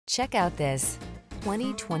Check out this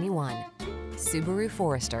 2021 Subaru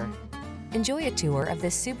Forester. Enjoy a tour of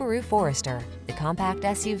this Subaru Forester, the compact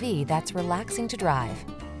SUV that's relaxing to drive.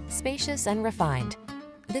 Spacious and refined,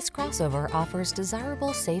 this crossover offers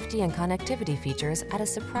desirable safety and connectivity features at a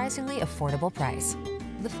surprisingly affordable price.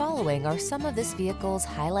 The following are some of this vehicle's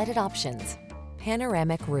highlighted options: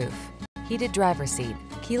 panoramic roof, heated driver's seat,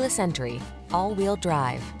 keyless entry, all-wheel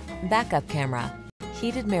drive, backup camera,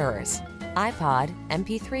 heated mirrors, iPod,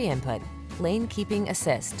 MP3 input, lane keeping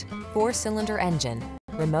assist, 4-cylinder engine,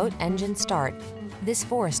 remote engine start. This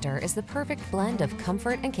Forester is the perfect blend of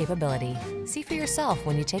comfort and capability. See for yourself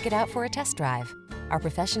when you take it out for a test drive. Our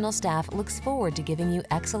professional staff looks forward to giving you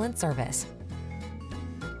excellent service.